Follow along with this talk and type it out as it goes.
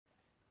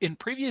In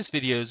previous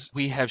videos,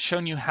 we have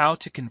shown you how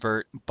to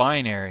convert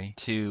binary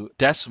to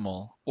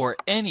decimal or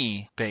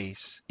any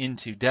base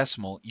into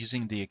decimal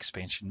using the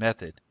expansion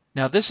method.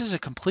 Now, this is a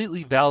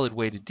completely valid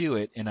way to do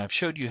it, and I've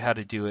showed you how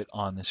to do it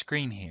on the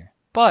screen here.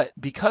 But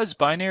because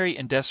binary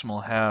and decimal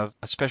have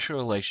a special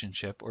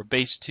relationship, or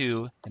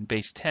base-2 and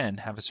base-10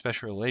 have a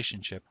special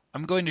relationship,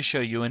 I'm going to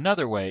show you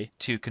another way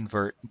to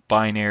convert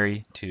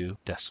binary to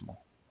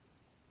decimal.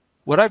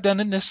 What I've done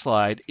in this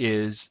slide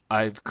is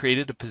I've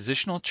created a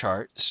positional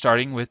chart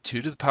starting with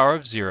 2 to the power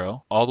of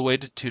 0 all the way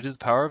to 2 to the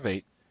power of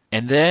 8.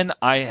 And then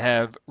I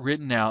have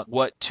written out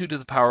what 2 to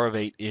the power of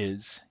 8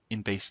 is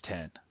in base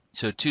 10.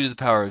 So 2 to the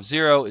power of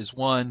 0 is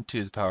 1, 2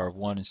 to the power of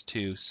 1 is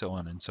 2, so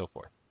on and so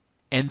forth.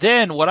 And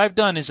then what I've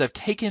done is I've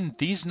taken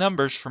these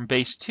numbers from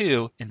base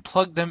 2 and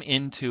plugged them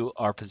into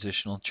our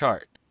positional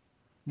chart.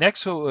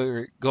 Next, what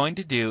we're going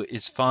to do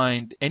is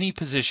find any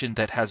position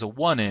that has a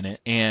 1 in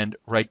it and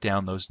write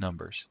down those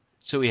numbers.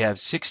 So we have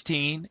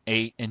 16,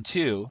 8, and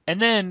 2.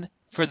 And then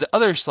for the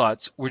other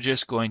slots, we're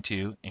just going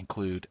to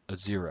include a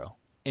 0.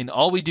 And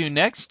all we do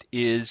next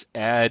is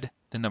add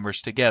the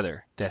numbers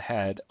together that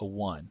had a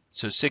 1.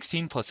 So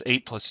 16 plus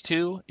 8 plus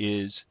 2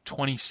 is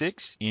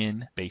 26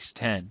 in base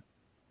 10.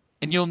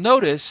 And you'll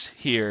notice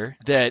here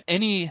that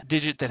any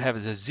digit that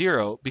has a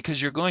 0,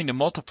 because you're going to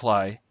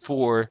multiply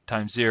 4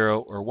 times 0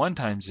 or 1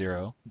 times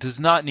 0, does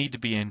not need to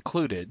be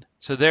included.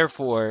 So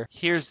therefore,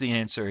 here's the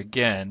answer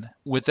again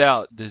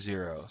without the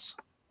zeros.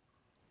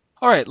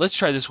 All right, let's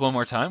try this one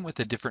more time with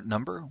a different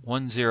number,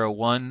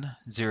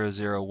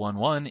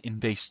 1010011 in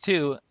base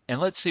 2, and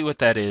let's see what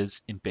that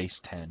is in base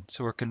 10.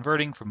 So we're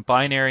converting from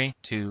binary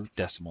to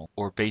decimal,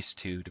 or base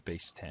 2 to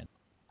base 10.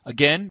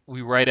 Again,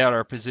 we write out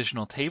our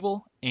positional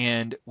table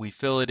and we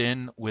fill it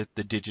in with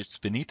the digits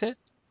beneath it.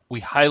 We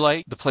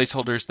highlight the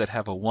placeholders that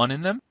have a 1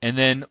 in them, and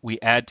then we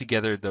add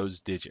together those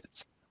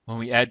digits. When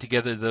we add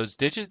together those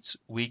digits,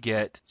 we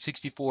get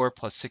 64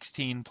 plus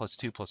 16 plus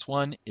 2 plus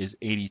 1 is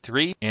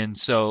 83. And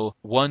so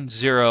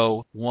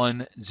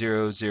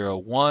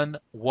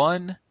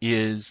 1010011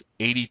 is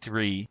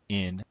 83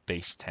 in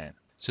base 10.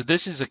 So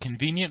this is a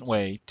convenient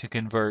way to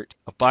convert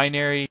a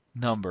binary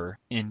number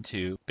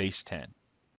into base 10.